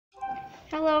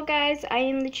Hello guys, I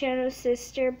am the channel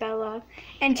sister Bella.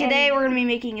 And today we're going to be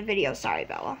making a video, sorry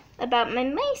Bella. About my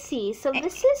Macy. So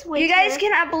this is Winter. You guys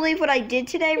cannot believe what I did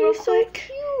today real quick.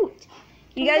 So cute.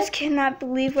 You guys cannot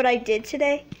believe what I did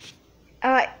today.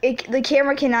 The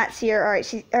camera cannot see her.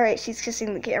 Alright, she's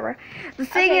kissing the camera. The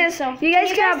thing is, so you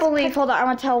guys cannot believe, hold on, I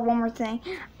want to tell one more thing.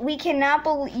 We cannot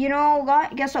believe, you know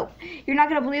what, guess what, you're not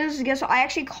going to believe this, guess what, I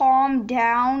actually calmed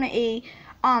down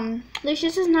This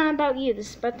is not about you,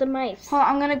 this is about the mice. Hold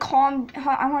on, I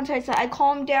want to tell you something. I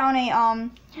calmed down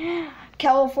a,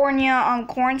 California,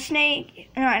 corn snake,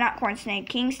 no, not corn snake,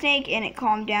 king snake, and it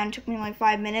calmed down. It took me like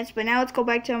 5 minutes, but now let's go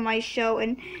back to my show,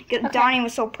 and Donnie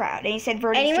was so proud, and he said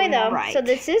Verdi's doing all right. So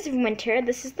this is Winter.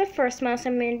 This is the first mouse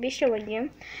I'm going to be showing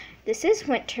you. This is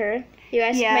Winter. You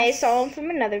guys may have saw him from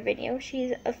another video.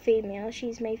 She's a female.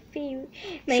 She's my favorite.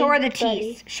 Show her the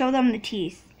teeth. Show them the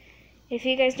teeth. If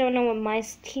you guys don't know what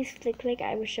mice teeth look like,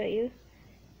 I will show you.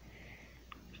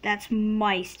 That's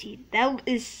mice teeth. That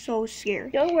is so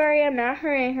scary. Don't worry, I'm not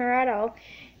hurting her at all.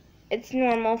 It's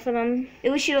normal for them.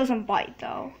 At least she doesn't bite,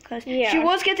 though. Because she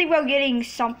was going to think about getting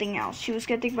something else. She was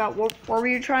going to think about what were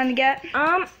you trying to get?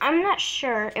 I'm not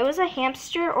sure. It was a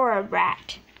hamster or a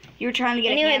rat. You were trying to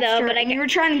get a hamster. But you were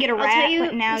trying to get a rat,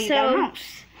 but now you got a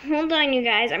mouse. Hold on, you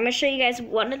guys. I'm going to show you guys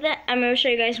one of them. I'm going to show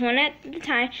you guys one at the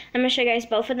time. I'm going to show you guys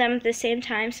both of them at the same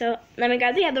time. So let me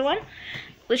grab the other one.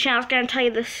 The channel's going to tell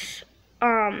you this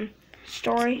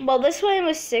story. Well, this one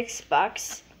was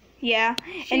 $6. Yeah,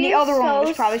 and the other one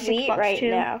was probably $6 right too.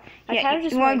 Now. Yeah,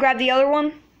 you want to grab the other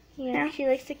one? Yeah, she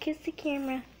likes to kiss the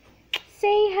camera.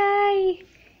 Say hi.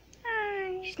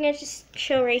 Hi. She's going to just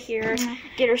show right here.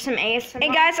 Get her some ASMR.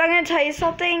 Hey guys, I'm going to tell you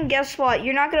something. Guess what?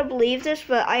 You're not going to believe this,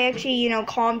 but I actually,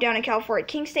 calmed down in California.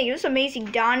 King snake, it was amazing.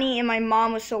 Donnie and my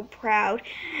mom was so proud.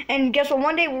 And guess what?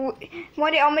 One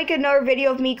day I'll make another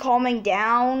video of me calming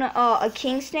down a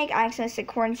king snake. I accidentally said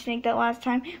corn snake that last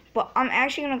time. But I'm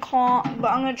actually going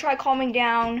to try calming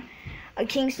down a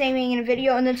king snake in a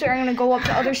video, and then so I'm going to go up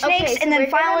to other snakes, and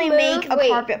then finally make a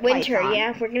carpet Winter, python.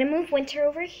 Yeah, we're going to move Winter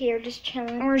over here, just chilling.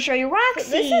 And we're going to show you Roxy.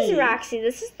 So this is Roxy.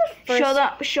 This is the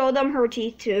first. Show them her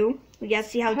teeth, too. We got to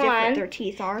see how different their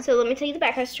teeth are. So let me tell you the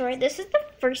background story. This is the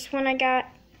first one I got.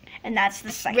 And that's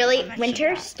the second really, one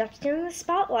Winter, stop stealing the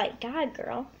spotlight. God,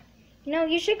 girl. You know,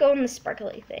 you should go in the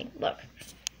sparkly thing. Look.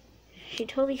 She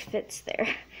totally fits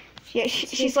there. Yeah,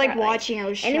 she's like watching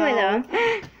our show. Anyway, though.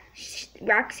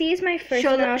 Roxy is my first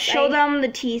mouse. Show them the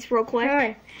teeth real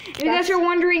quick. If you guys are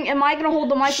wondering, am I going to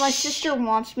hold the mic? My sister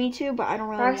wants me to, but I don't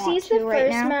really want to right now. Roxy's the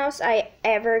first mouse I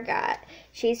ever got.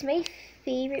 She's my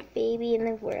favorite baby in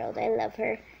the world. I love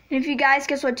her. And if you guys,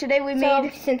 guess what? Today we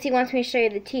made... Since he wants me to show you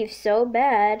the teeth so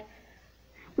bad...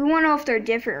 We want to know if they're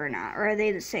different or not, or are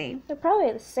they the same? They're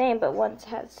probably the same, but one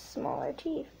has smaller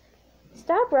teeth.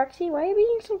 Stop, Roxy. Why are you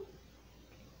being so...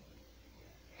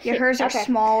 Yeah, hers are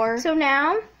smaller. So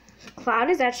now... Cloud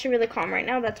is actually really calm right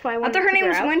now. That's why I wanted to I thought her name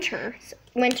was Winter.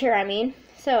 Winter, I mean.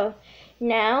 So,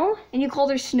 now... And you called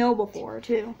her Snow before,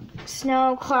 too.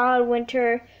 Snow, Cloud,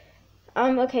 Winter.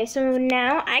 Okay, so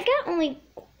now I got only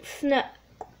Snow...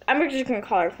 I'm just going to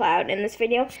call her Cloud in this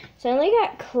video. So I only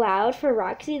got Cloud for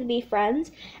Roxy to be friends.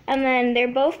 And then they're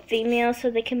both female, so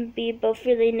they can be both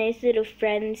really nice little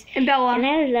friends. And Bella. And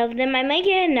I love them. I might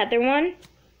get another one.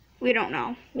 We don't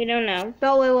know. We don't know.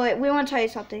 Bella, wait. We want to tell you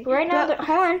something. Right now,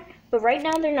 hold on. But right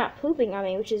now, they're not pooping on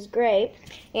me, which is great.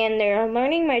 And they're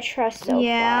learning my trust so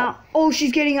far. Oh,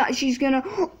 she's gonna...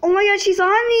 Oh my god, she's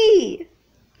on me!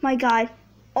 My god.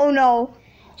 Oh no.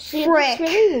 She looks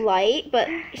really light, but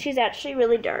she's actually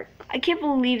really dark. I can't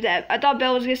believe that. I thought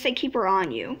Bella was gonna say keep her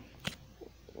on you.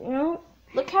 You know,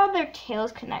 look how their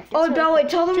tails connect. Oh, Bella,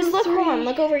 tell them just look. Hold on,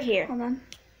 look over here. Hold on.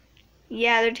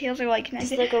 Yeah, their tails are like connected.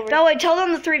 Just look over. Bella, tell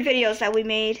them the 3 videos that we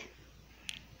made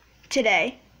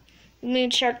today. We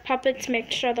made shark puppets.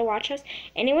 Make sure to watch us.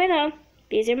 Anyway, though,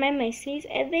 these are my mices,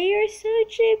 and they are so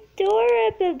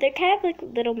adorable. They're kind of like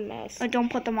little mouse. Oh, don't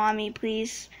put them on me,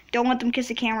 please. Don't let them kiss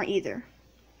the camera either.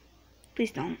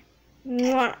 Please don't.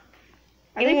 Anyway,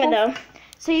 though,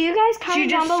 so you guys comment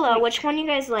down below which one you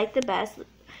guys like the best.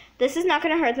 This is not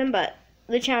going to hurt them, but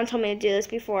the channel told me to do this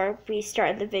before we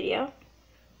started the video.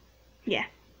 Yeah.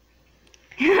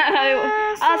 Oh,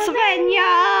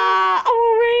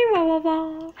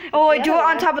 do it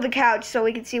on top of the couch so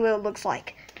we can see what it looks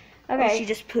like. Okay. Oh, she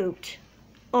just pooped.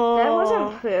 Oh. That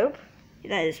wasn't poop.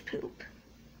 That is poop.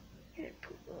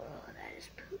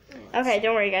 Okay,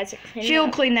 don't worry, guys. She'll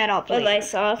clean that up later. With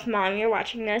myself. Mom, you're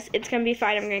watching this. It's going to be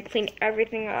fine. I'm going to clean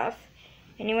everything off.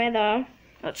 Anyway, though.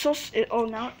 Now it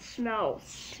smells.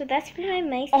 So that's my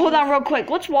mice. Oh, hold on real quick.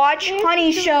 Let's watch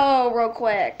Honey Show real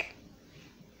quick.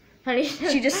 Honey,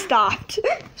 She just stopped.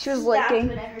 She was stopped licking.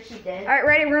 whenever she did. All right,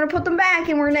 ready? We're gonna put them back,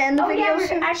 and we're gonna end the video yeah,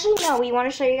 soon. actually no. We want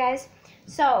to show you guys.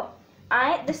 So,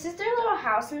 this is their little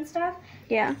house and stuff.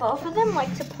 Yeah. Both of them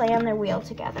like to play on their wheel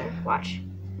together. Watch.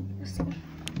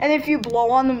 And if you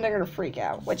blow on them, they're gonna freak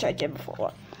out, which I did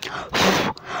before.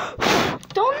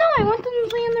 Don't know. I want them to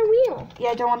play on their wheel. Yeah,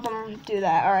 I don't want them to do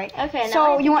that. All right. Okay. Now So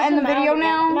I you want to can end the put them video out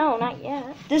now? again. No, not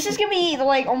yet. This is gonna be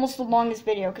like almost the longest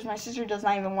video because my sister does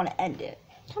not even want to end it.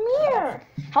 Come here.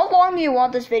 How long do you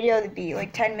want this video to be?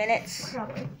 Like 10 minutes?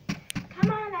 Probably.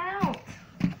 Come on out.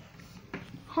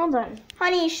 Hold on.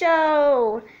 Honey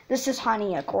show. This is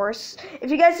Honey, of course.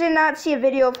 If you guys did not see a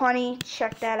video of Honey,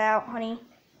 check that out, Honey.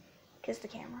 Kiss the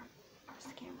camera. Kiss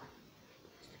the camera.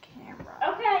 Kiss the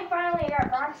camera. Okay, finally I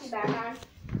got Roxy back on.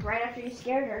 Right after you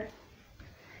scared her.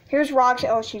 Here's Roxy.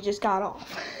 Oh, she just got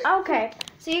off. Okay,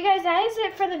 so you guys, that is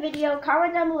it for the video.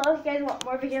 Comment down below if you guys want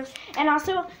more videos. And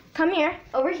also, come here,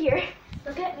 over here.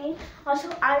 Look at me. Also,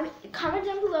 comment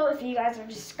down below if you guys are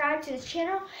subscribed to this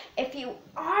channel. If you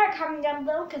are, comment down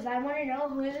below because I want to know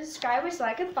who is a subscriber so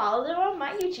I can follow them on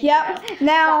my YouTube channel. Yep.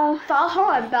 Now,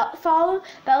 Follow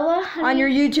Bella, Honey, on your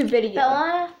YouTube video.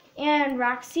 Bella and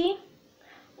Roxy.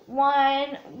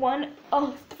 1,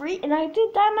 3, and I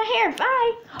did dye my hair.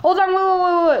 Bye. Hold on,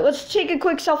 wait. Let's take a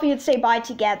quick selfie and say bye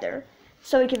together.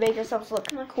 So we can make ourselves look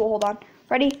cool. Hold on.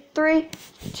 Ready? 3,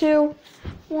 2,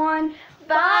 1.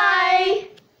 Bye.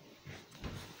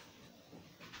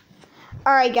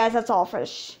 Alright, guys, that's all for the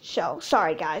show.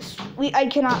 Sorry, guys. I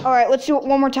cannot. Alright, let's do it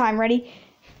one more time. Ready?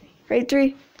 Ready?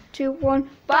 3, 2, 1.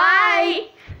 Bye.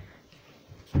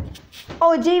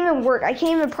 Oh, it didn't even work. I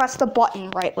can't even press the button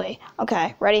rightly.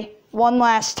 Okay, ready? One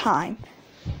last time.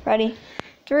 Ready?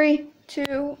 3,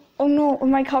 2. Oh no,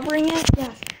 am I covering it?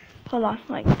 Yes. Hold on,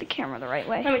 like the camera the right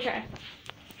way. Let me try.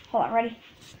 Hold on, ready?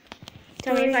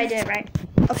 Tell me if I did it right.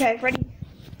 Okay, ready?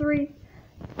 3.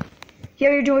 Yeah,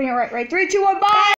 you're doing it right. Right? 3, 2, 1. Bye.